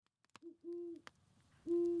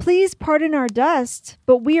Please pardon our dust,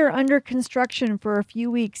 but we are under construction for a few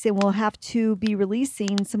weeks and we'll have to be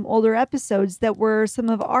releasing some older episodes that were some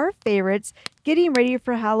of our favorites getting ready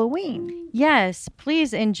for Halloween. Yes,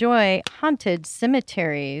 please enjoy Haunted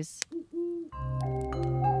Cemeteries.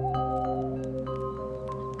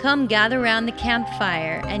 Come gather round the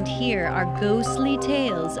campfire and hear our ghostly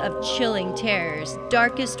tales of chilling terrors,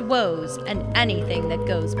 darkest woes, and anything that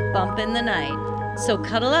goes bump in the night. So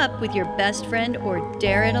cuddle up with your best friend or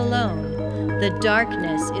dare it alone. The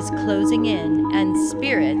darkness is closing in and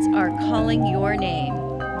spirits are calling your name.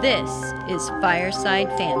 This is Fireside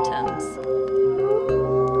Phantoms.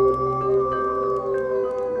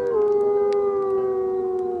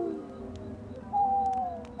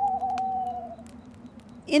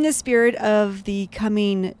 In the spirit of the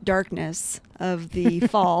coming darkness of the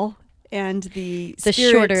fall and the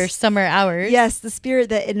shorter summer hours. Yes, the spirit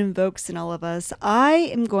that it invokes in all of us, I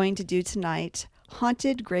am going to do tonight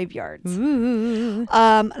haunted graveyards. Ooh.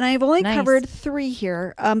 And I've only Nice. covered 3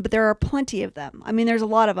 here, but there are plenty of them. I mean, there's a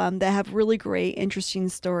lot of them that have really great, interesting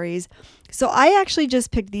stories. So I actually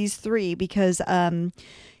just picked these 3 because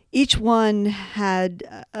each one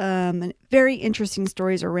had very interesting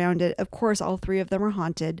stories around it. Of course, all 3 of them are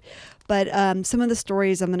haunted, but some of the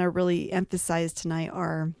stories I'm going to really emphasize tonight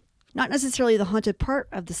are not necessarily the haunted part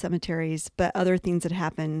of the cemeteries, but other things that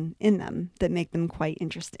happen in them that make them quite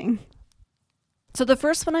interesting. So the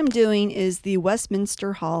first one I'm doing is the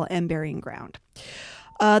Westminster Hall and Burying Ground.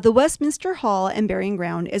 The Westminster Hall and Burying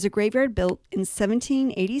Ground is a graveyard built in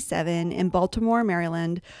 1787 in Baltimore,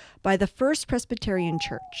 Maryland, by the First Presbyterian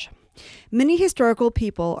Church. Many historical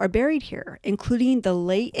people are buried here, including the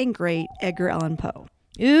late and great Edgar Allan Poe.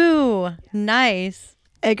 Ooh, nice.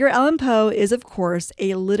 Edgar Allan Poe is, of course,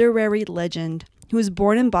 a literary legend who was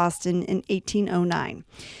born in Boston in 1809.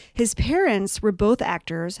 His parents were both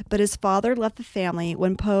actors, but his father left the family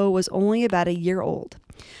when Poe was only about a year old.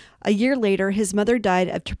 A year later, his mother died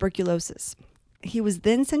of tuberculosis. He was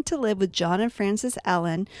then sent to live with John and Frances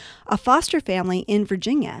Allen, a foster family in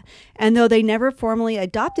Virginia, and though they never formally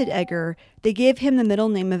adopted Edgar, they gave him the middle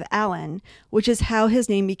name of Allen, which is how his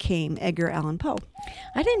name became Edgar Allan Poe.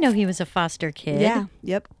 I didn't know he was a foster kid. Yeah,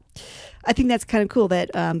 yep. I think that's kind of cool that,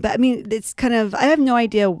 but I mean, it's kind of, I have no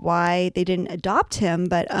idea why they didn't adopt him,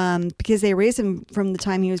 but because they raised him from the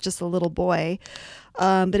time he was just a little boy.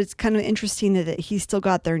 But it's kind of interesting that he still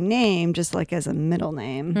got their name just like as a middle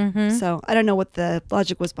name. Mm-hmm. So I don't know what the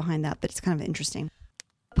logic was behind that, but it's kind of interesting.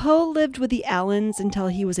 Poe lived with the Allens until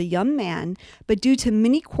he was a young man, but due to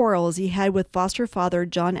many quarrels he had with foster father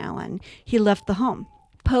John Allen, he left the home.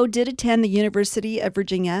 Poe did attend the University of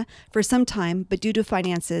Virginia for some time, but due to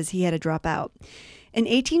finances, he had to drop out. In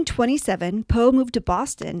 1827, Poe moved to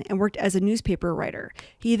Boston and worked as a newspaper writer.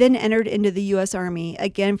 He then entered into the U.S. Army,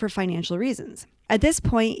 again for financial reasons. At this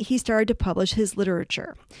point, he started to publish his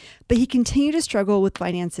literature, but he continued to struggle with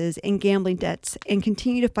finances and gambling debts and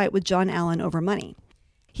continued to fight with John Allen over money.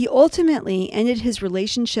 He ultimately ended his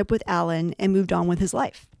relationship with Allen and moved on with his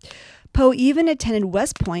life. Poe even attended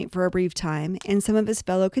West Point for a brief time, and some of his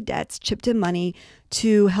fellow cadets chipped in money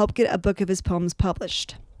to help get a book of his poems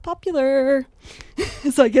published. Popular.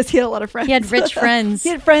 So I guess he had a lot of friends. He had rich friends. He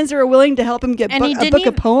had friends who were willing to help him get a book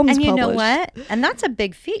of poems published. And you know what? And that's a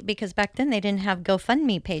big feat because back then they didn't have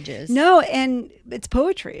GoFundMe pages. No, and it's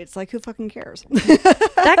poetry. It's like, who fucking cares?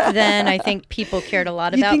 Back then, I think people cared a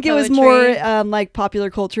lot about poetry. You think it was more like popular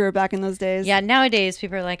culture back in those days? Yeah, nowadays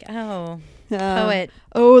people are like, oh, poet.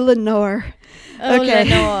 Oh, Lenore. Oh, okay.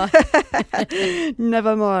 Lenore.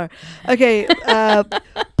 Nevermore. Okay.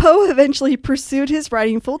 Poe eventually pursued his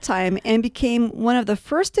writing full time and became one of the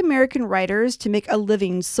first American writers to make a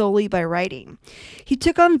living solely by writing. He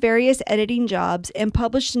took on various editing jobs and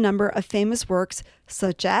published a number of famous works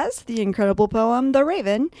such as the incredible poem The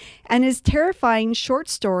Raven and his terrifying short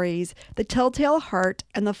stories The Telltale Heart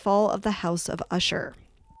and The Fall of the House of Usher.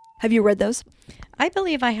 Have you read those? I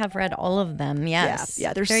believe I have read all of them. Yes.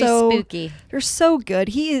 Yeah, they're very so spooky. They're so good.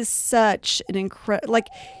 He is such an incredible,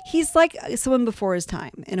 he's like someone before his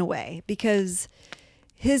time in a way, because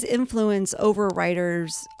his influence over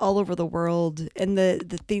writers all over the world and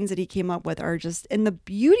the things that he came up with are just, and the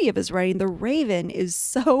beauty of his writing. The Raven is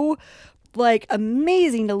so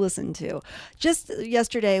amazing to listen to. Just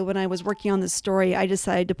yesterday when I was working on this story, I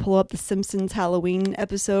decided to pull up the Simpsons Halloween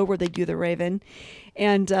episode where they do the Raven,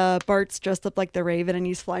 and Bart's dressed up like the Raven and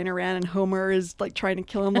he's flying around and Homer is trying to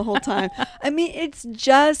kill him the whole time. I mean, it's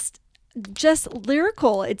just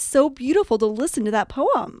lyrical. It's so beautiful to listen to that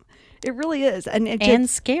poem. It really is. And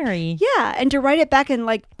scary. Yeah, and to write it back in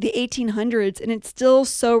like the 1800s and it's still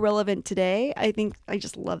so relevant today, I think I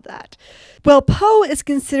just love that. Well, Poe is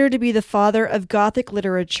considered to be the father of Gothic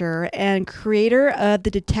literature and creator of the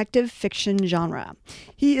detective fiction genre.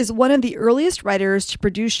 He is one of the earliest writers to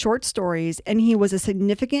produce short stories, and he was a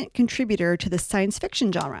significant contributor to the science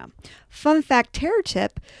fiction genre. Fun fact, terror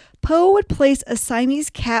tip, Poe would place a Siamese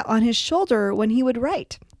cat on his shoulder when he would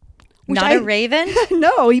write. Not a raven?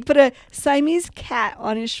 No, he put a Siamese cat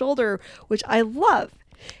on his shoulder, which I love.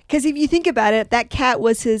 Because if you think about it, that cat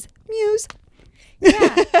was his muse.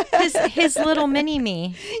 Yeah, his little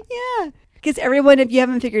mini-me. Yeah. Because everyone, if you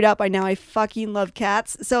haven't figured out by now, I fucking love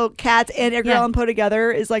cats. So cats and Edgar Allan Poe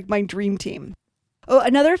together is like my dream team. Oh,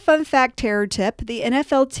 another fun fact terror tip. The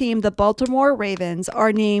NFL team, the Baltimore Ravens,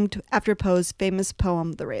 are named after Poe's famous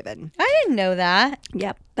poem, The Raven. I didn't know that.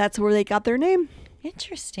 Yep, that's where they got their name.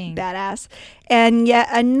 Interesting. Badass. And yet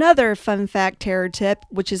another fun fact terror tip,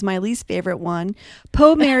 which is my least favorite one.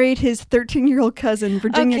 Poe married his 13-year-old cousin,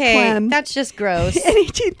 Virginia Clem. That's just gross. In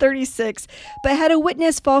 1836, but had a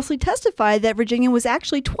witness falsely testify that Virginia was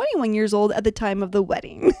actually 21 years old at the time of the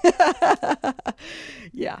wedding.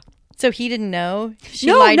 Yeah. So he didn't know?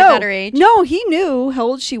 She lied about her age? No, he knew how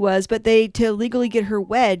old she was, but to legally get her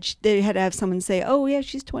wedged, they had to have someone say, oh, yeah,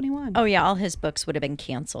 she's 21. Oh, yeah, all his books would have been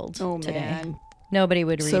canceled today. Man. Nobody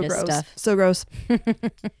would read his stuff. So gross.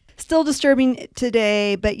 Still disturbing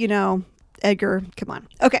today, but Edgar, come on.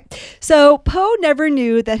 Okay, so Poe never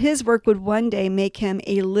knew that his work would one day make him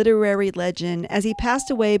a literary legend, as he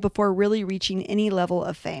passed away before really reaching any level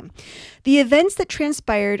of fame. The events that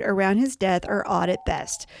transpired around his death are odd at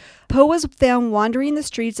best. Poe was found wandering the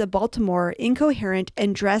streets of Baltimore, incoherent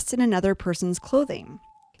and dressed in another person's clothing.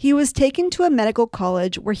 He was taken to a medical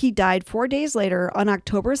college where he died 4 days later on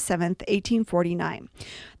October 7th, 1849.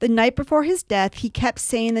 The night before his death, he kept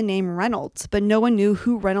saying the name Reynolds, but no one knew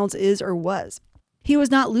who Reynolds is or was. He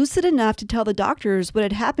was not lucid enough to tell the doctors what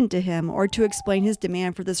had happened to him or to explain his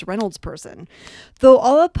demand for this Reynolds person. Though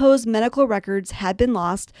all of Poe's medical records had been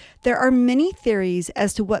lost, there are many theories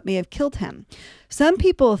as to what may have killed him. Some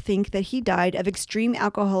people think that he died of extreme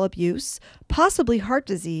alcohol abuse, possibly heart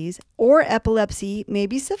disease, or epilepsy,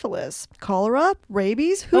 maybe syphilis, cholera,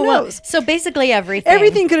 rabies, who knows? So basically everything.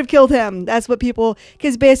 Everything could have killed him. That's what people,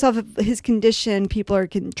 because based off of his condition, people are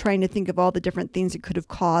trying to think of all the different things that could have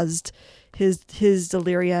caused his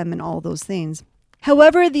delirium and all those things.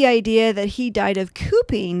 However, the idea that he died of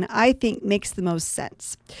cooping, I think, makes the most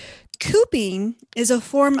sense. Cooping is a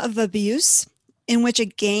form of abuse in which a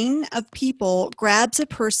gang of people grabs a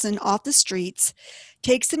person off the streets,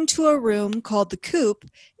 takes them to a room called the coop,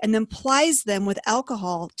 and then plies them with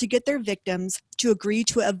alcohol to get their victims to agree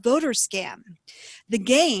to a voter scam. The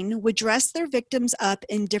gang would dress their victims up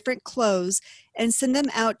in different clothes and send them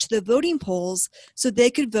out to the voting polls so they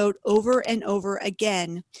could vote over and over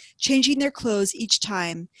again, changing their clothes each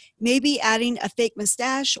time, maybe adding a fake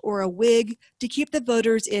mustache or a wig to keep the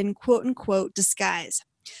voters in quote-unquote disguise.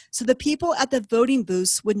 So the people at the voting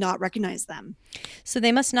booths would not recognize them. So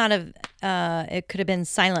they must not have, it could have been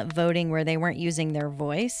silent voting where they weren't using their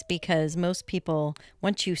voice, because most people,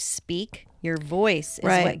 once you speak, your voice is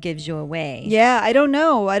what gives you away. Yeah, I don't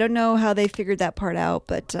know. I don't know how they figured that part out,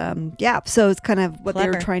 but yeah, so it's kind of what they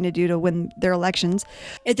were trying to do to win their elections.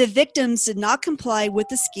 If the victims did not comply with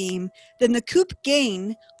the scheme, then the coup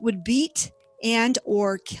gang would beat and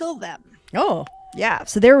or kill them. Oh. Yeah,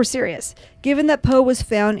 so they were serious. Given that Poe was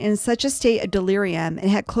found in such a state of delirium and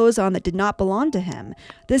had clothes on that did not belong to him,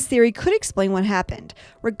 this theory could explain what happened.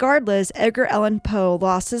 Regardless, Edgar Allan Poe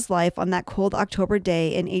lost his life on that cold October day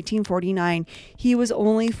in 1849. He was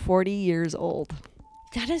only 40 years old.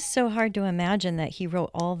 That is so hard to imagine that he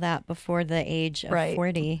wrote all that before the age of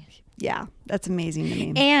 40. Yeah, that's amazing to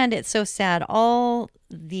me. And it's so sad. All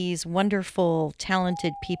these wonderful,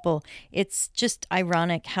 talented people, it's just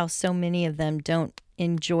ironic how so many of them don't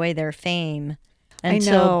enjoy their fame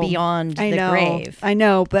until beyond the grave. I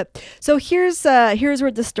know, but so here's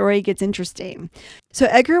where the story gets interesting. So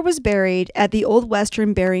Edgar was buried at the Old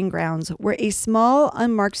Western Burying Grounds, where a small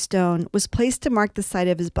unmarked stone was placed to mark the site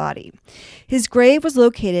of his body. His grave was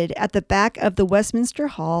located at the back of the Westminster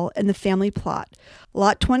Hall in the family plot,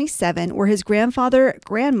 Lot 27, where his grandfather,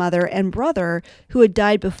 grandmother, and brother, who had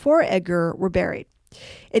died before Edgar, were buried.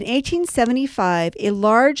 In 1875, a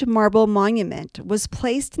large marble monument was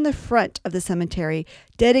placed in the front of the cemetery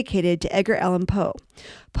dedicated to Edgar Allan Poe.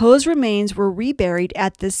 Poe's remains were reburied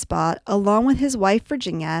at this spot along with his wife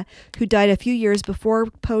Virginia, who died a few years before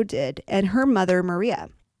Poe did, and her mother Maria.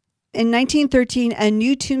 In 1913, a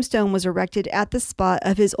new tombstone was erected at the spot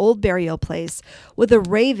of his old burial place with a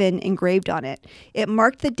raven engraved on it. It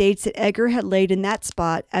marked the dates that Edgar had laid in that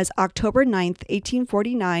spot as October 9th,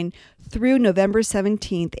 1849 through November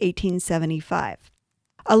 17th, 1875.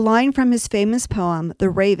 A line from his famous poem, The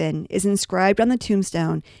Raven, is inscribed on the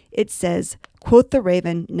tombstone. It says, "Quoth the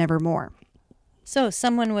raven, nevermore." So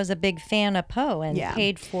someone was a big fan of Poe and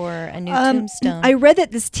paid for a new tombstone. I read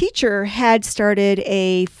that this teacher had started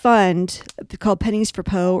a fund called Pennies for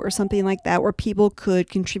Poe or something like that, where people could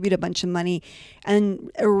contribute a bunch of money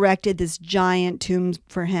and erected this giant tomb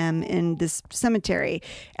for him in this cemetery,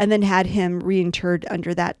 and then had him reinterred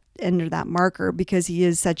under that marker, because he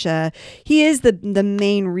is the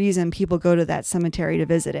main reason people go to that cemetery to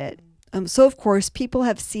visit it. So, of course, people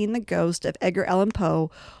have seen the ghost of Edgar Allan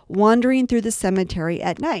Poe wandering through the cemetery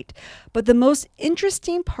at night. But the most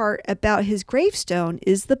interesting part about his gravestone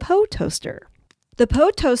is the Poe toaster. The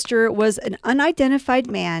Poe toaster was an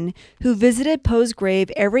unidentified man who visited Poe's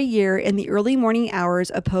grave every year in the early morning hours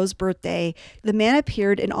of Poe's birthday. The man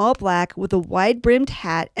appeared in all black with a wide-brimmed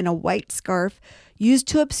hat and a white scarf used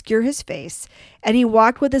to obscure his face, and he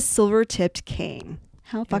walked with a silver-tipped cane.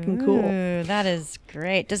 How fucking cool. That is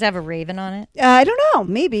great. Does it have a raven on it? I don't know.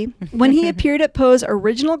 Maybe. When he appeared at Poe's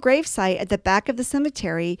original gravesite at the back of the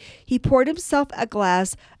cemetery, he poured himself a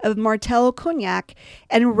glass of Martell cognac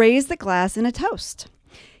and raised the glass in a toast.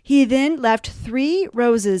 He then left 3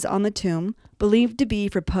 roses on the tomb, believed to be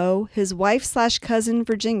for Poe, his wife/cousin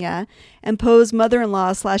Virginia, and Poe's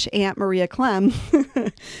mother-in-law/aunt Maria Clem,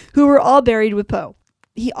 who were all buried with Poe.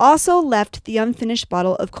 He also left the unfinished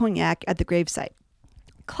bottle of cognac at the gravesite.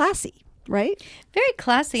 Classy, right? Very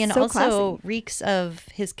classy, and So also classy. reeks of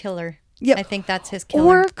his killer. Yep. I think that's his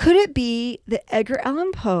killer. Or could it be that Edgar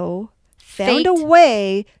Allan Poe found Fate. a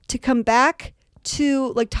way to come back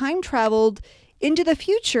to, like, time traveled into the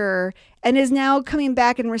future and is now coming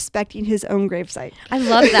back and respecting his own gravesite? I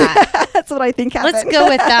love that. That's what I think happened. Let's go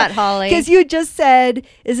with that, Holly. Because you just said,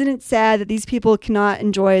 isn't it sad that these people cannot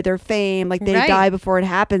enjoy their fame? Like, they Right. die before it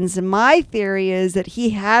happens. And my theory is that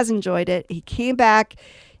he has enjoyed it. He came back,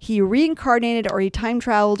 he reincarnated, or he time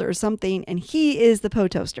traveled or something, and he is the Poe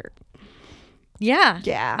toaster. Yeah.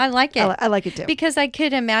 Yeah. I like it. I like it too. Because I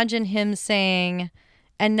could imagine him saying,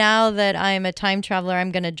 and now that I'm a time traveler,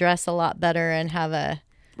 I'm going to dress a lot better and have a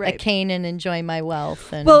cane and enjoy my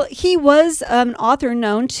wealth. And Well, he was an author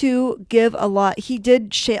known to give a lot. He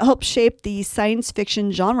did help shape the science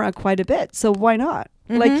fiction genre quite a bit. So why not?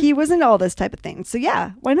 Like, he was into all this type of thing. So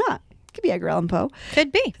yeah, why not? Could be Edgar Allan Poe.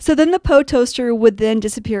 Could be. So then the Poe toaster would then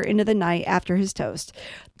disappear into the night after his toast.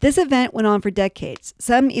 This event went on for decades.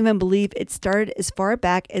 Some even believe it started as far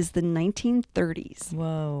back as the 1930s.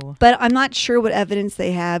 Whoa. But I'm not sure what evidence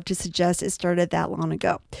they have to suggest it started that long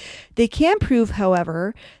ago. They can prove,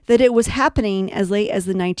 however, that it was happening as late as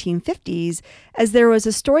the 1950s, as there was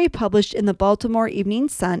a story published in the Baltimore Evening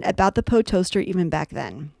Sun about the Poe toaster even back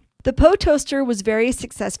then. The Poe toaster was very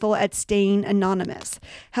successful at staying anonymous.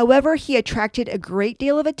 However, he attracted a great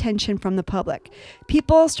deal of attention from the public.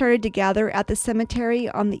 People started to gather at the cemetery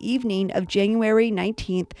on the evening of January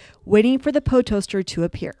 19th, waiting for the Poe toaster to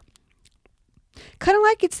appear. Kind of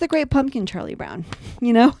like It's the Great Pumpkin, Charlie Brown,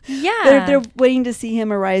 you know? Yeah. They're waiting to see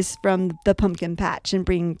him arise from the pumpkin patch and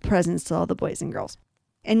bring presents to all the boys and girls.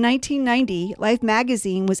 In 1990, Life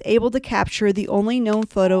magazine was able to capture the only known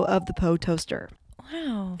photo of the Poe toaster.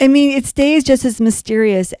 Wow. I mean, it stays just as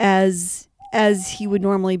mysterious as he would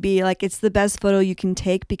normally be. Like, it's the best photo you can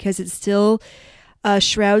take because it still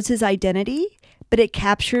shrouds his identity, but it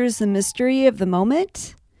captures the mystery of the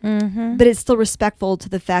moment. Mm-hmm. But it's still respectful to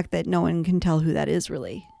the fact that no one can tell who that is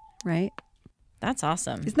really, right? That's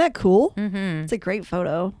awesome. Isn't that cool? Mm-hmm. It's a great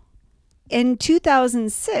photo. In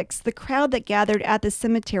 2006, the crowd that gathered at the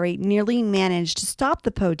cemetery nearly managed to stop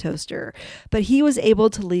the Poe toaster, but he was able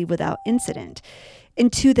to leave without incident. In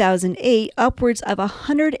 2008, upwards of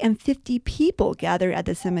 150 people gathered at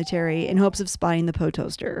the cemetery in hopes of spotting the Poe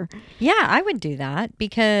toaster. Yeah, I would do that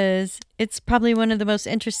because it's probably one of the most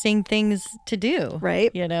interesting things to do. Right.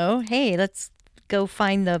 You know, hey, let's go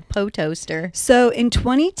find the Poe toaster. So in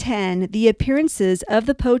 2010, the appearances of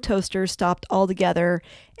the Poe toaster stopped altogether,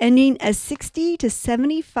 ending a 60 to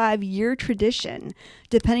 75 year tradition,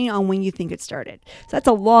 depending on when you think it started. So that's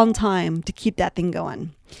a long time to keep that thing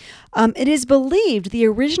going. It is believed the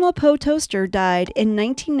original Poe toaster died in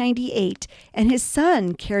 1998, and his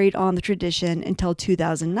son carried on the tradition until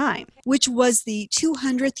 2009, which was the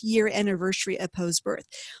 200th year anniversary of Poe's birth.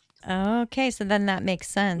 Okay, so then that makes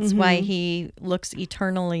sense why he looks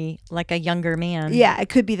eternally like a younger man. Yeah, it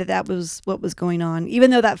could be that was what was going on,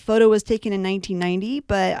 even though that photo was taken in 1990,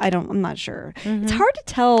 but I'm not sure. It's hard to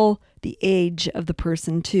tell the age of the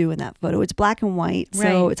person too in that photo. It's black and white,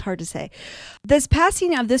 so it's hard to say. This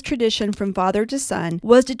passing of this tradition from father to son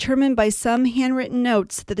was determined by some handwritten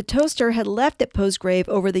notes that the toaster had left at Poe's grave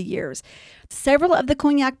over the years. Several of the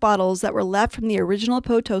cognac bottles that were left from the original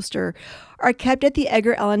Poe toaster are kept at the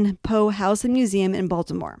Edgar Allan Poe House and Museum in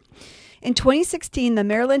Baltimore. In 2016, the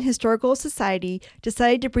Maryland Historical Society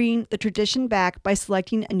decided to bring the tradition back by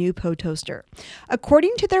selecting a new Poe toaster.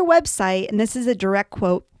 According to their website, and this is a direct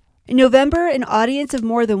quote, in November, an audience of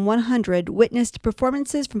more than 100 witnessed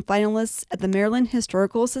performances from finalists at the Maryland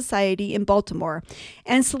Historical Society in Baltimore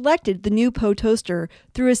and selected the new Poe toaster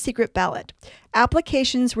through a secret ballot.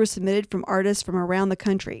 Applications were submitted from artists from around the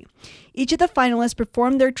country. Each of the finalists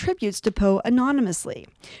performed their tributes to Poe anonymously.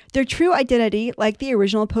 Their true identity, like the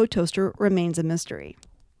original Poe toaster, remains a mystery.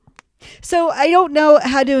 So I don't know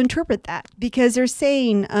how to interpret that, because they're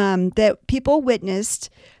saying that people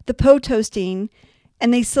witnessed the Poe toasting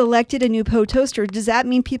and they selected a new Poe toaster. Does that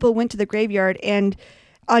mean people went to the graveyard and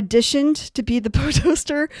auditioned to be the Poe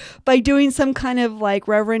toaster by doing some kind of like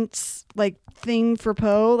reverence like thing for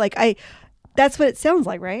Poe? That's what it sounds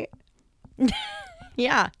like, right?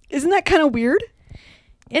 Yeah. Isn't that kind of weird?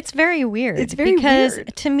 It's very weird. It's very because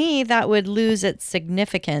weird. To me, that would lose its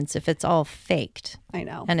significance if it's all faked. I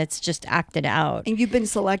know. And it's just acted out. And you've been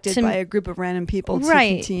selected by a group of random people to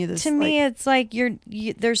continue this. To me, it's like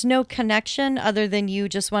there's no connection other than you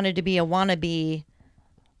just wanted to be a wannabe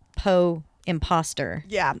Poe imposter.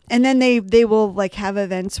 Yeah. And then they will like have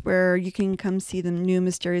events where you can come see the new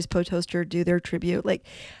mysterious Poe toaster do their tribute. Like,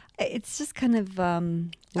 it's just kind of, I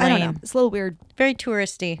don't know. It's a little weird. Very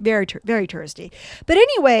touristy. Very touristy. But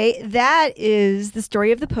anyway, that is the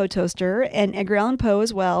story of the Poe toaster and Edgar Allan Poe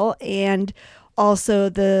as well. And also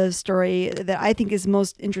the story that I think is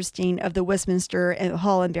most interesting of the Westminster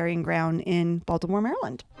Hall and Burying Ground in Baltimore,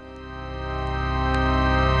 Maryland.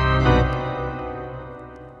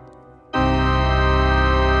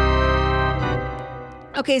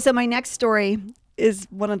 Okay, so my next story is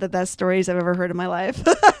one of the best stories I've ever heard in my life.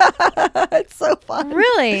 It's so fun.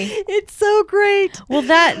 Really? It's so great. Well,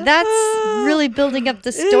 that's really building up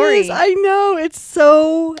the story. It is, I know. It's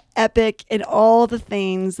so epic in all the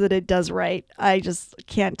things that it does right. I just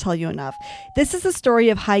can't tell you enough. This is the story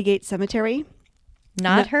of Highgate Cemetery.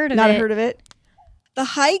 Not heard of it. The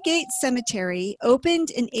Highgate Cemetery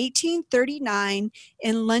opened in 1839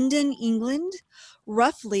 in London, England.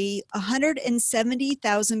 Roughly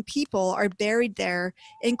 170,000 people are buried there,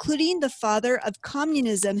 including the father of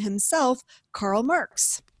communism himself, Karl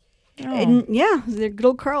Marx. Oh. And yeah, they're good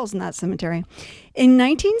old Karls in that cemetery. In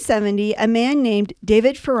 1970, a man named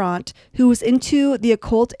David Farrant, who was into the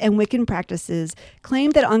occult and Wiccan practices,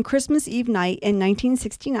 claimed that on Christmas Eve night in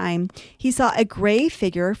 1969, he saw a gray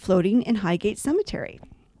figure floating in Highgate Cemetery.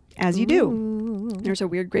 As you do. There's a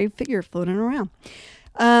weird gray figure floating around.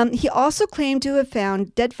 He also claimed to have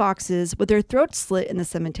found dead foxes with their throats slit in the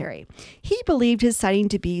cemetery. He believed his sighting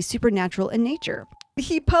to be supernatural in nature.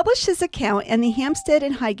 He published his account in the Hampstead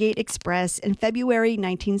and Highgate Express in February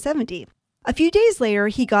 1970. A few days later,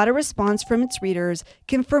 he got a response from its readers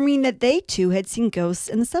confirming that they too had seen ghosts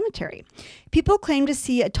in the cemetery. People claimed to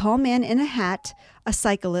see a tall man in a hat, a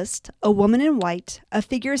cyclist, a woman in white, a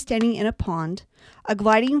figure standing in a pond, a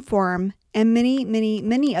gliding form, and many, many,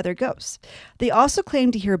 many other ghosts. They also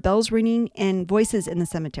claimed to hear bells ringing and voices in the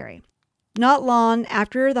cemetery. Not long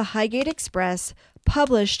after the Highgate Express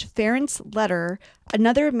published Farrant's letter,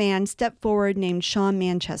 another man stepped forward named Sean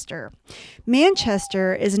Manchester.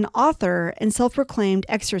 Manchester is an author and self-proclaimed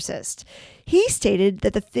exorcist. He stated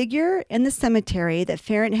that the figure in the cemetery that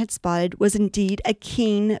Farrant had spotted was indeed a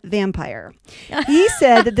king vampire. He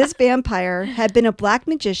said that this vampire had been a black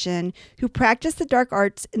magician who practiced the dark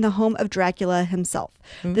arts in the home of Dracula himself.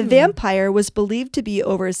 The vampire was believed to be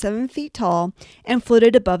over 7 feet tall and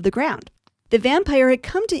floated above the ground. The vampire had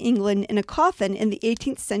come to England in a coffin in the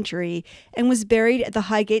 18th century and was buried at the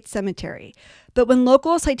Highgate Cemetery. But when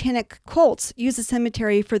local satanic cults used the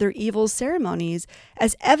cemetery for their evil ceremonies,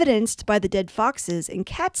 as evidenced by the dead foxes and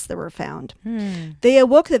cats that were found, they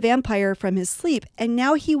awoke the vampire from his sleep, and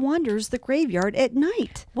now he wanders the graveyard at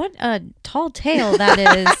night. What a tall tale that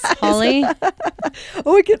is, Holly.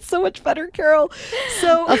 Oh, it gets so much better, Carol.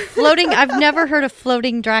 So I've never heard of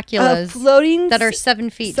floating Draculas that are 7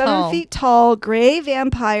 feet tall. 7 feet tall, gray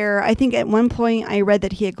vampire. I think at one point I read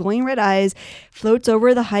that he had glowing red eyes, floats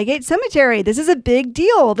over the Highgate Cemetery. This is a big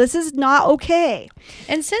deal. This is not okay.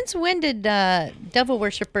 And since when did devil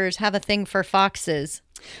worshippers have a thing for foxes?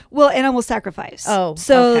 Well, animal sacrifice. Oh,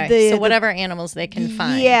 so okay. So whatever animals they can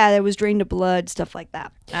find. Yeah, there was drained of blood, stuff like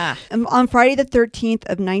that. On Friday the 13th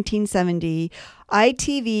of 1970,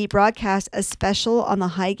 ITV broadcast a special on the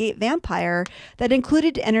Highgate vampire that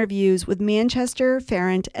included interviews with Manchester,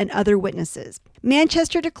 Farrant, and other witnesses.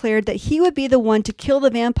 Manchester declared that he would be the one to kill the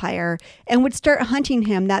vampire and would start hunting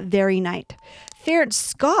him that very night. Farrant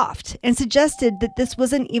scoffed and suggested that this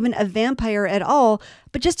wasn't even a vampire at all,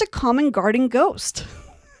 but just a common garden ghost.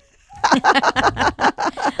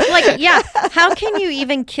 Like, yeah, how can you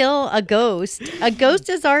even kill a ghost? A ghost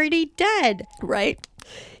is already dead. Right.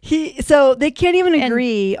 So they can't even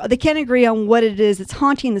agree. They can't agree on what it is that's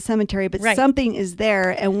haunting the cemetery, but something is there.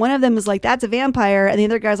 And one of them is like, that's a vampire. And the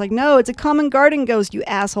other guy's like, no, it's a common garden ghost, you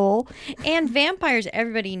asshole. And vampires,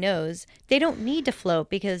 everybody knows, they don't need to float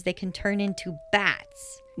because they can turn into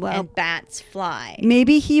bats. Well, and bats fly.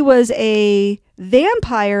 Maybe he was a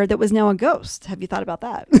vampire that was now a ghost. Have you thought about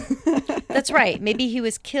that? That's right. Maybe he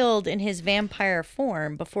was killed in his vampire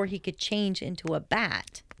form before he could change into a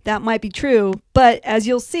bat. That might be true, but as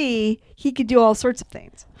you'll see, he could do all sorts of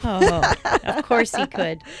things. Oh, of course he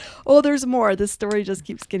could. Oh, there's more. This story just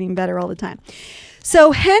keeps getting better all the time.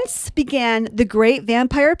 So hence began the Great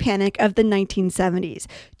Vampire Panic of the 1970s.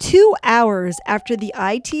 2 hours after the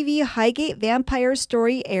ITV Highgate vampire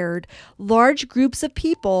story aired, large groups of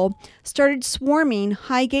people started swarming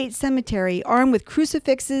Highgate Cemetery armed with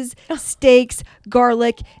crucifixes, stakes,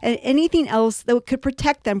 garlic, and anything else that could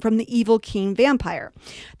protect them from the evil king vampire.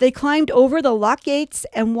 They climbed over the lock gates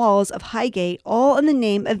and walls of Highgate, all in the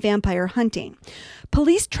name of vampire hunting.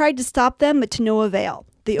 Police tried to stop them, but to no avail.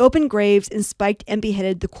 They opened graves and spiked and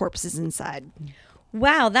beheaded the corpses inside.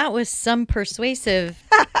 Wow, that was some persuasive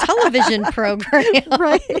television program.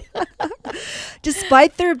 Right.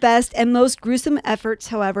 Despite their best and most gruesome efforts,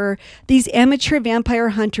 however, these amateur vampire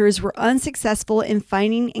hunters were unsuccessful in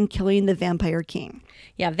finding and killing the vampire king.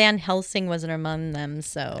 Yeah, Van Helsing wasn't among them,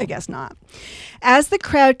 so... I guess not. As the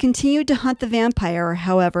crowd continued to hunt the vampire,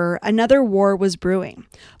 however, another war was brewing.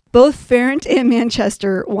 Both Farrant and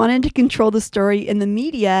Manchester wanted to control the story in the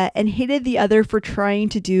media and hated the other for trying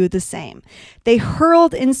to do the same. They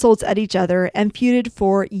hurled insults at each other and feuded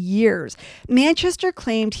for years. Manchester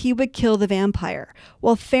claimed he would kill the vampire,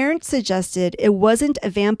 while Farrant suggested it wasn't a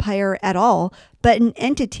vampire at all, but an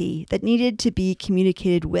entity that needed to be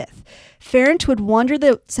communicated with. Farrant would wander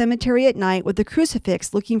the cemetery at night with a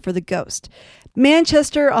crucifix looking for the ghost.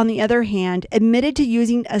 Manchester, on the other hand, admitted to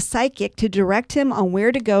using a psychic to direct him on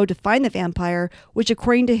where to go to find the vampire, which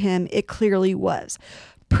according to him, it clearly was.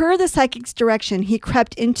 Per the psychic's direction, he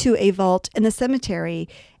crept into a vault in the cemetery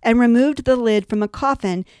and removed the lid from a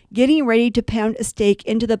coffin, getting ready to pound a stake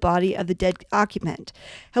into the body of the dead occupant.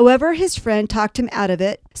 However, his friend talked him out of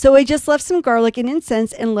it, so he just left some garlic and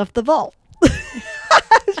incense and left the vault.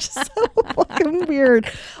 It's just so fucking weird.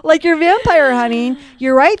 Like, you're vampire hunting,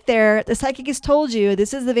 you're right there, the psychic has told you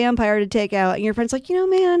this is the vampire to take out, and your friend's like,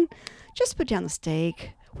 man, just put down the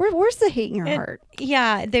stake. Where's the hate in your heart?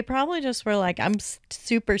 Yeah, they probably just were like, I'm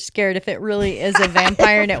super scared if it really is a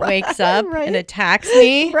vampire and it wakes up and attacks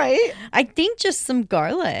me. Right. I think just some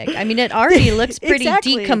garlic. I mean, it already looks pretty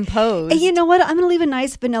decomposed. And you know what? I'm going to leave a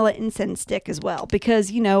nice vanilla incense stick as well, because,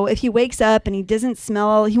 if he wakes up and he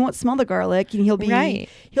won't smell the garlic, and he'll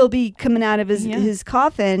be coming out of his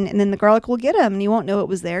coffin, and then the garlic will get him and he won't know it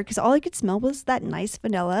was there, because all he could smell was that nice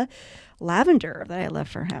vanilla lavender that I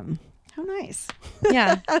left for him. How nice.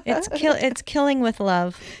 Yeah, it's killing with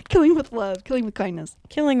love. Killing with love. Killing with kindness.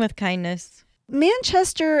 Killing with kindness.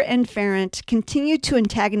 Manchester and Farrant continued to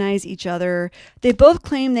antagonize each other. They both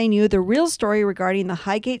claimed they knew the real story regarding the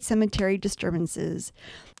Highgate Cemetery disturbances.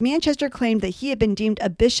 Manchester claimed that he had been deemed a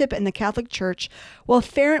bishop in the Catholic Church, while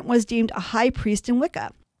Farrant was deemed a high priest in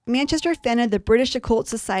Wicca. Manchester founded the British Occult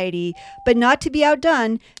Society, but not to be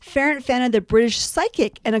outdone, Farrant founded the British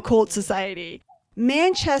Psychic and Occult Society.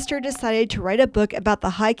 Manchester decided to write a book about the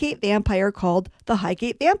Highgate vampire called The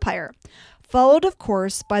Highgate Vampire, followed, of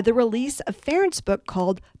course, by the release of Farrant's book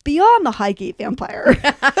called Beyond the Highgate Vampire.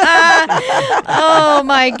 Oh,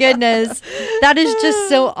 my goodness. That is just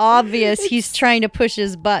so obvious. He's trying to push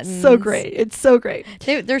his buttons. So great. It's so great.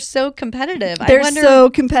 They're so competitive. So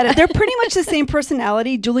competitive. They're pretty much the same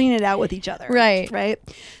personality, dueling it out with each other. Right.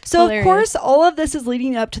 So, hilarious. Of course, all of this is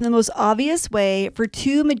leading up to the most obvious way for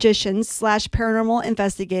two magicians / paranormal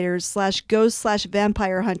investigators / ghost /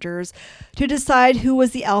 vampire hunters to decide who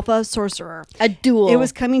was the alpha sorcerer. A duel. It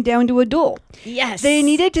was coming down to a duel. Yes. They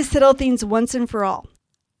needed to settle things once and for all.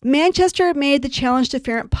 Manchester made the challenge to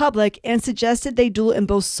Farrant public and suggested they duel in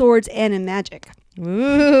both swords and in magic.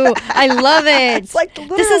 Ooh, I love it. It's like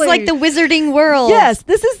this is like the Wizarding World. Yes,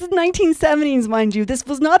 this is the 1970s, mind you. This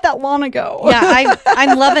was not that long ago. Yeah,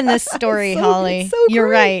 I'm loving this story, Holly. It's so You're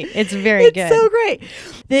great. right. It's very good. It's so great.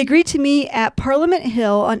 They agreed to meet at Parliament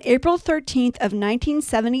Hill on April 13th of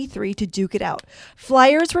 1973 to duke it out.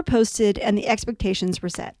 Flyers were posted and the expectations were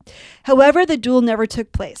set. However, the duel never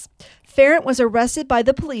took place. Farrant was arrested by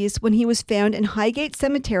the police when he was found in Highgate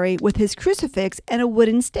Cemetery with his crucifix and a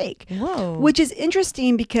wooden stake. Whoa. Which is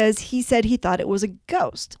interesting because he said he thought it was a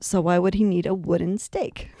ghost. So why would he need a wooden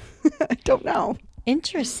stake? I don't know.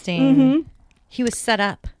 Interesting. Mm-hmm. He was set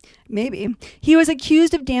up. Maybe. He was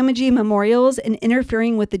accused of damaging memorials and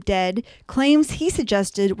interfering with the dead, claims he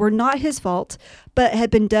suggested were not his fault, but had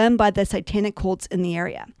been done by the satanic cults in the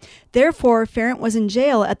area. Therefore, Farrant was in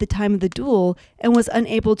jail at the time of the duel and was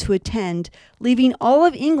unable to attend, leaving all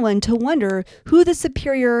of England to wonder who the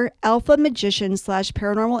superior alpha magician /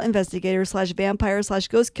 paranormal investigator / vampire /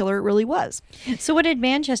 ghost killer really was. So what did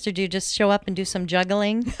Manchester do? Just show up and do some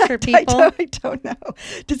juggling for people? I don't know.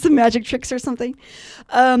 Did some magic tricks or something.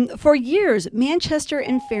 For years, Manchester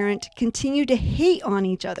and Farrant continued to hate on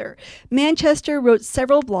each other. Manchester wrote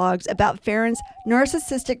several blogs about Farrant's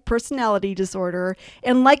narcissistic personality disorder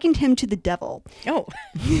and likened him to the devil. Oh.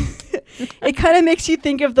 It kind of makes you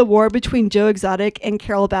think of the war between Joe Exotic and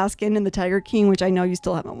Carol Baskin and the Tiger King, which I know you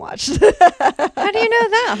still haven't watched. How do you know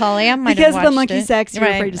that, Holly? I might because have watched the monkey it. sex you're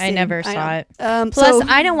Right, afraid to see. I never saw it. Plus, Plus,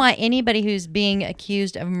 I don't want anybody who's being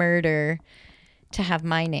accused of murder to have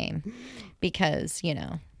my name because,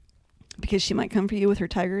 because she might come for you with her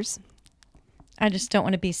tigers. I just don't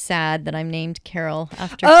want to be sad that I'm named Carol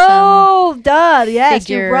after duh. Yes,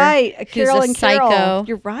 figure you're right. Carol who's a and Carol. psycho.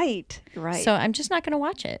 You're right. So I'm just not going to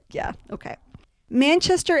watch it. Yeah, okay.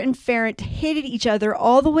 Manchester and Farrant hated each other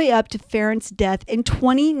all the way up to Farrant's death in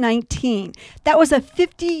 2019. That was a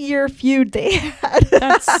 50-year feud they had.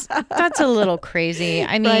 That's a little crazy.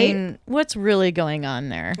 I mean, Right? What's really going on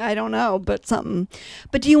there? I don't know, but something.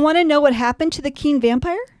 But do you want to know what happened to the king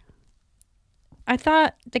vampire? I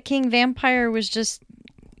thought the king vampire was just,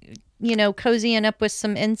 cozying up with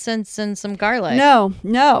some incense and some garlic. No.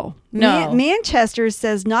 Manchester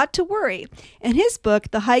says not to worry. In his book,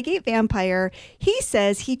 The Highgate Vampire, he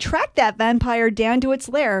says he tracked that vampire down to its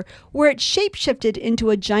lair where it shapeshifted into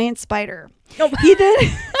a giant spider. Oh.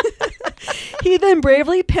 He then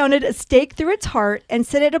bravely pounded a stake through its heart and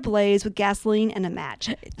set it ablaze with gasoline and a match.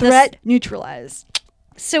 Threat neutralized.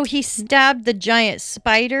 So he stabbed the giant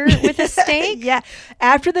spider with a stake? Yeah.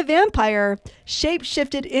 After the vampire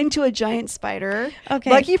shape-shifted into a giant spider,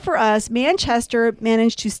 okay. Lucky for us, Manchester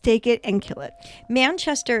managed to stake it and kill it.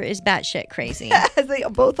 Manchester is batshit crazy. As they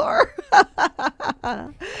both are.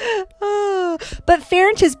 But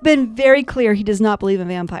Farrant has been very clear he does not believe in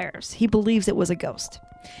vampires. He believes it was a ghost.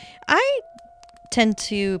 I tend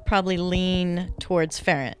to probably lean towards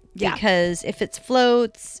Farrant. Yeah. Because if it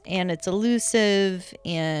floats and it's elusive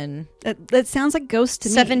and that sounds like ghosts to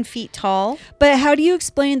me. 7 feet tall. But how do you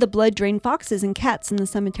explain the blood-drained foxes and cats in the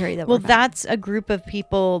cemetery that were found? That's a group of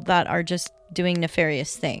people that are just doing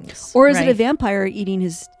nefarious things. Or is it a vampire eating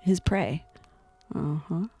his prey?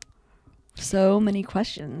 Uh-huh. So many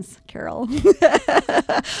questions, Carol.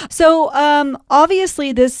 So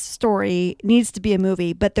obviously this story needs to be a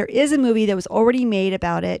movie, but there is a movie that was already made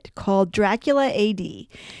about it called Dracula AD.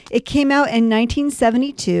 It came out in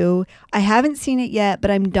 1972. I haven't seen it yet,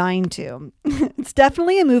 but I'm dying to. It's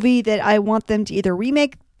definitely a movie that I want them to either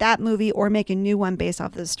remake that movie or make a new one based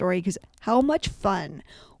off of the story, because how much fun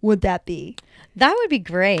would that be? That would be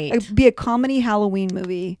great. It'd be a comedy Halloween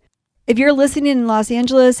movie. If you're listening in Los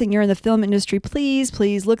Angeles and you're in the film industry,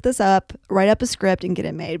 please look this up, write up a script and get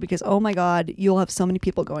it made, because, oh my God, you'll have so many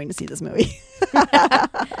people going to see this movie.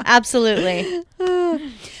 Absolutely.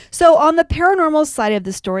 So on the paranormal side of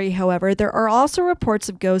the story, however, there are also reports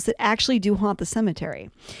of ghosts that actually do haunt the cemetery.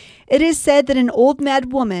 It is said that an old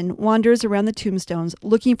mad woman wanders around the tombstones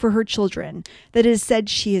looking for her children that it is said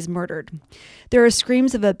she is murdered. There are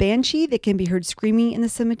screams of a banshee that can be heard screaming in the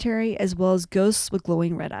cemetery, as well as ghosts with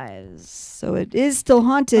glowing red eyes. So it is still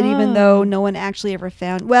haunted, even though no one actually ever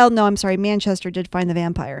found... Well, no, I'm sorry. Manchester did find the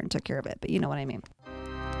vampire and took care of it, but you know what I mean.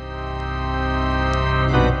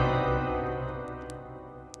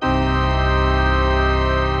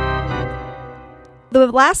 The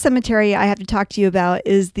last cemetery I have to talk to you about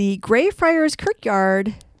is the Greyfriars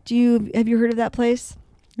Kirkyard. Have you heard of that place?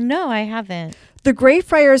 No, I haven't. The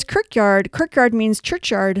Greyfriars Kirkyard means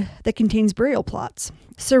churchyard that contains burial plots,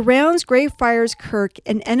 surrounds Greyfriars Kirk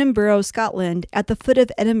in Edinburgh, Scotland, at the foot of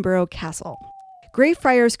Edinburgh Castle.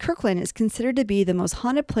 Greyfriars Kirkland is considered to be the most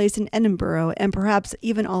haunted place in Edinburgh and perhaps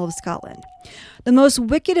even all of Scotland. The most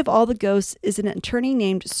wicked of all the ghosts is an attorney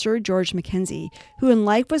named Sir George Mackenzie, who in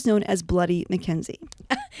life was known as Bloody Mackenzie.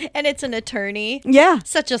 And it's an attorney? Yeah.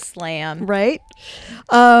 Such a slam. Right?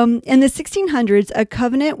 In the 1600s, a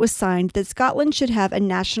covenant was signed that Scotland should have a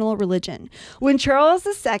national religion. When Charles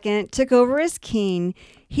II took over as king,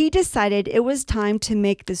 he decided it was time to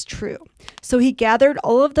make this true. So he gathered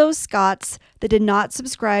all of those Scots that did not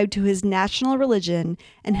subscribe to his national religion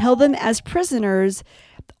and held them as prisoners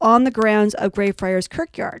on the grounds of Greyfriars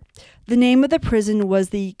Kirkyard. The name of the prison was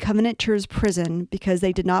the Covenanters' Prison because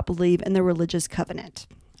they did not believe in the religious covenant.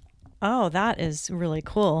 Oh, that is really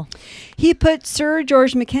cool. He put Sir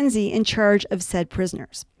George Mackenzie in charge of said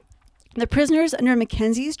prisoners. The prisoners under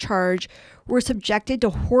Mackenzie's charge were subjected to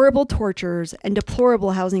horrible tortures and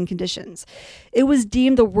deplorable housing conditions. It was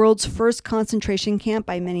deemed the world's first concentration camp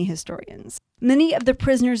by many historians. Many of the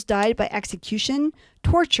prisoners died by execution,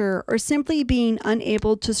 torture, or simply being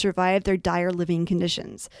unable to survive their dire living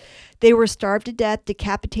conditions. They were starved to death,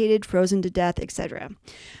 decapitated, frozen to death, etc.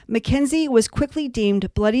 Mackenzie was quickly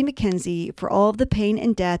deemed Bloody Mackenzie for all of the pain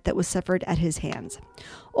and death that was suffered at his hands.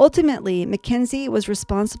 Ultimately, Mackenzie was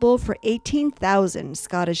responsible for 18,000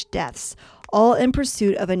 Scottish deaths, all in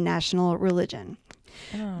pursuit of a national religion.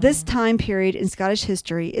 Oh. This time period in Scottish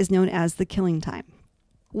history is known as the Killing Time.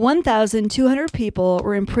 1,200 people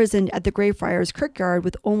were imprisoned at the Greyfriars Kirkyard,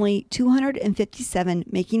 with only 257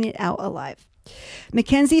 making it out alive.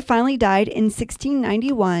 Mackenzie finally died in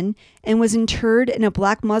 1691 and was interred in a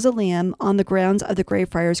black mausoleum on the grounds of the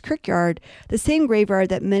Greyfriars Kirkyard, the same graveyard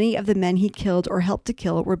that many of the men he killed or helped to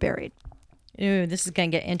kill were buried. Ooh, this is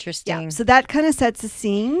going to get interesting. Yeah, so that kind of sets the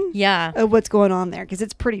scene of what's going on there, because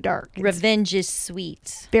it's pretty dark. Revenge is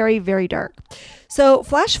sweet. Very, very dark. So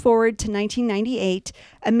flash forward to 1998,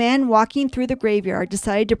 a man walking through the graveyard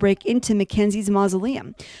decided to break into Mackenzie's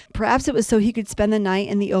mausoleum. Perhaps it was so he could spend the night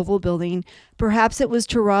in the Oval Building. Perhaps it was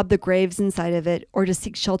to rob the graves inside of it or to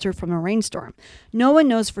seek shelter from a rainstorm. No one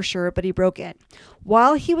knows for sure, but he broke in.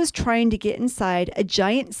 While he was trying to get inside, a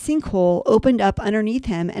giant sinkhole opened up underneath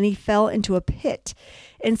him and he fell into a pit.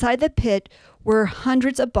 Inside the pit were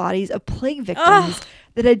hundreds of bodies of plague victims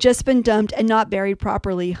that had just been dumped and not buried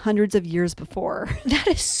properly hundreds of years before. That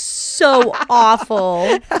is so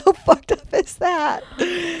awful. How fucked up is that?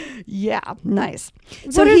 Yeah, nice.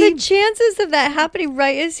 So what are the chances of that happening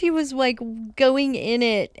right as he was like going in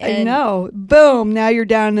it? I know. Boom. Now you're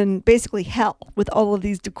down in basically hell with all of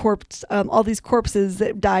these all these corpses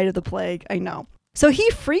that died of the plague. I know. So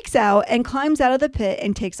he freaks out and climbs out of the pit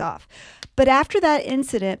and takes off. But after that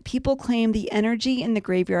incident, people claim the energy in the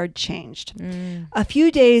graveyard changed. A few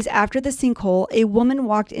days after the sinkhole, a woman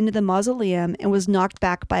walked into the mausoleum and was knocked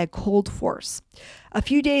back by a cold force. A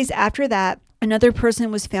few days after that, another person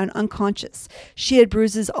was found unconscious. She had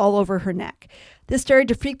bruises all over her neck. This started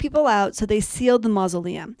to freak people out, so they sealed the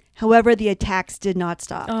mausoleum. However, the attacks did not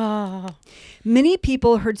stop. Oh. Many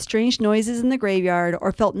people heard strange noises in the graveyard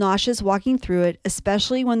or felt nauseous walking through it,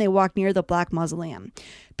 especially when they walked near the Black Mausoleum.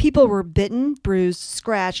 People were bitten, bruised,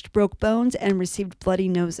 scratched, broke bones, and received bloody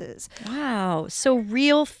noses. Wow. So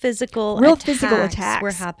real physical attacks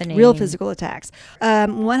were happening. Real physical attacks.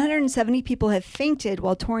 170 people have fainted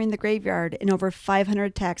while touring the graveyard, and over 500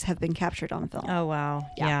 attacks have been captured on film. Oh, wow.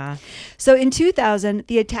 Yeah. So in 2000,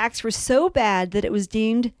 the attacks were so bad that it was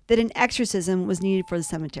deemed that an exorcism was needed for the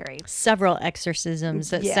cemetery. Several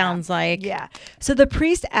exorcisms, it sounds like. Yeah. So the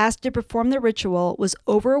priest asked to perform the ritual was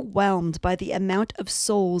overwhelmed by the amount of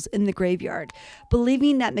souls in the graveyard,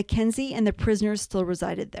 believing that Mackenzie and the prisoners still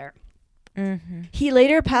resided there. Mm-hmm. He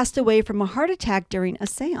later passed away from a heart attack during a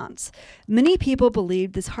seance. Many people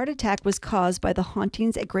believed this heart attack was caused by the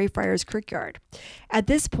hauntings at Greyfriars Kirkyard. At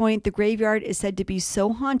this point, the graveyard is said to be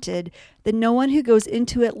so haunted that no one who goes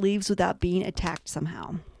into it leaves without being attacked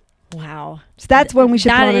somehow. Wow. So that's one we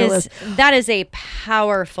should put on our list. That is a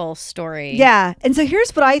powerful story. Yeah. And so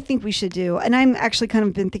here's what I think we should do. And I'm actually kind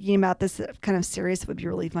of been thinking about this kind of serious. It would be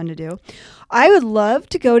really fun to do. I would love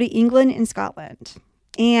to go to England and Scotland.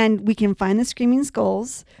 And we can find the Screaming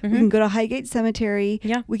Skulls. Mm-hmm. We can go to Highgate Cemetery.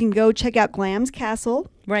 Yeah. We can go check out Glamis Castle.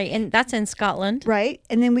 Right. And that's in Scotland. Right.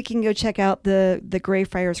 And then we can go check out the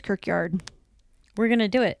Greyfriars Kirkyard. We're going to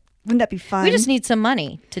do it. Wouldn't that be fun? We just need some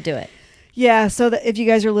money to do it. Yeah, so that if you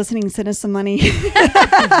guys are listening, send us some money.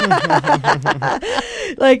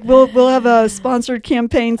 Like we'll have a sponsored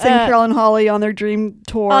campaign, send Carol and Holly on their dream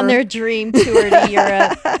tour. On their dream tour to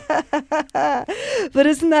Europe.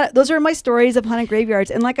 But those are my stories of haunted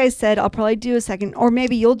graveyards. And like I said, I'll probably do a second, or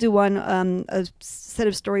maybe you'll do one, a set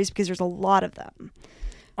of stories, because there's a lot of them.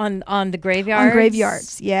 On the graveyards? On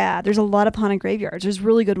graveyards, yeah. There's a lot of haunted graveyards. There's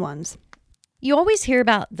really good ones. You always hear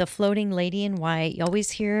about the floating lady in white. You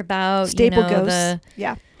always hear about staple ghosts.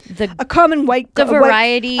 A common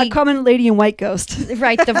common lady in white ghost.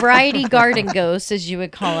 Right, the variety garden ghosts, as you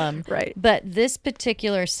would call them. Right. But this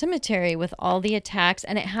particular cemetery with all the attacks,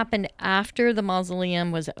 and it happened after the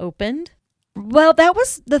mausoleum was opened. Well, that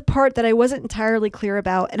was the part that I wasn't entirely clear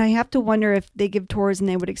about, and I have to wonder if they give tours and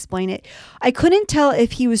they would explain it. I couldn't tell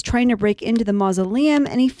if he was trying to break into the mausoleum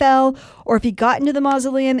and he fell, or if he got into the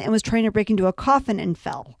mausoleum and was trying to break into a coffin and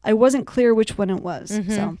fell. I wasn't clear which one it was.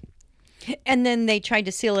 Mm-hmm. So. And then they tried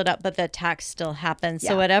to seal it up, but the attacks still happened.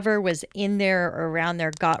 So whatever was in there or around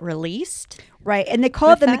there got released. Right. And they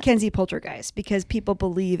call it the Mackenzie Poltergeist because people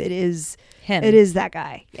believe it is him. It is that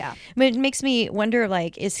guy. Yeah. But it makes me wonder,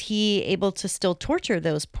 like, is he able to still torture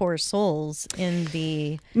those poor souls in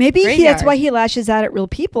the graveyard? That's why he lashes out at real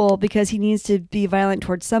people, because he needs to be violent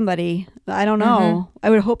towards somebody. I don't know. Mm-hmm.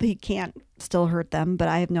 I would hope he can't still hurt them, but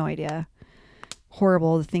I have no idea.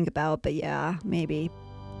 Horrible to think about, but yeah, maybe.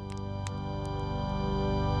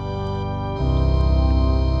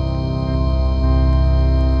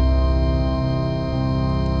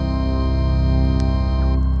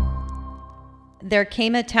 There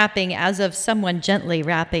came a tapping as of someone gently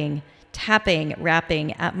rapping, tapping,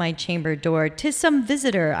 rapping at my chamber door. 'Tis some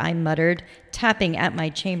visitor, I muttered, tapping at my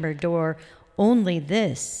chamber door. Only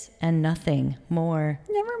this and nothing more.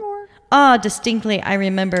 Nevermore. Ah, distinctly I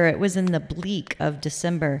remember it was in the bleak of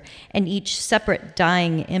December, and each separate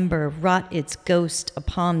dying ember wrought its ghost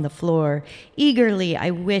upon the floor. Eagerly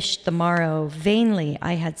I wished the morrow, vainly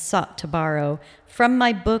I had sought to borrow from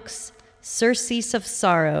my books surcease of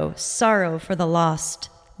sorrow, sorrow for the lost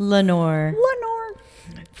Lenore.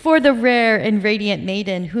 For the rare and radiant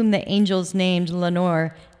maiden whom the angels named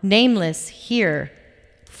Lenore, nameless here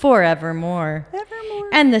forevermore.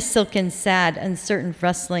 And the silken, sad, uncertain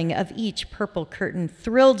rustling of each purple curtain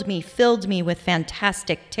thrilled me, filled me with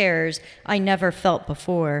fantastic terrors I never felt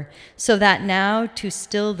before, so that now, to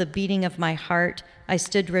still the beating of my heart, I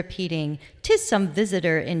stood repeating, 'tis some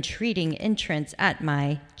visitor entreating entrance at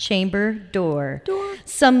my chamber door.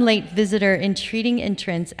 Some late visitor entreating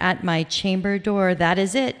entrance at my chamber door. That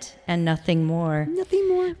is it, and nothing more. Nothing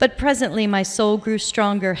more. But presently my soul grew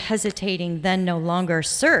stronger, hesitating then no longer.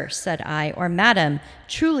 Sir, said I, or madam,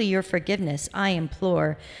 truly your forgiveness I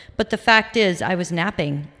implore. But the fact is I was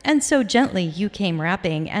napping, and so gently you came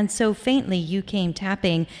rapping, and so faintly you came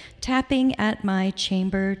tapping, tapping at my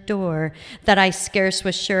chamber door, that I scarce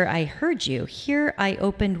was sure I heard you. Here I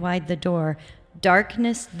opened wide the door.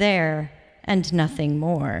 Darkness there, and nothing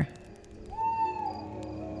more.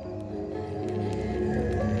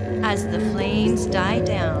 As the flames die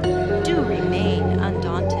down, do remain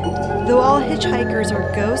undaunted. Though all hitchhikers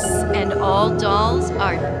are ghosts, and all dolls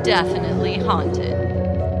are definitely haunted.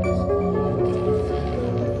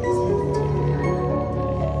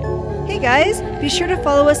 Hey guys, be sure to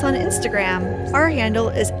follow us on Instagram. Our handle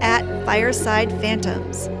is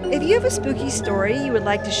 @FiresidePhantoms. If you have a spooky story you would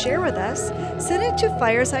like to share with us, send it to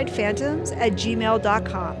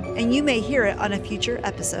firesidephantoms@gmail.com, and you may hear it on a future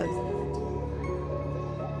episode.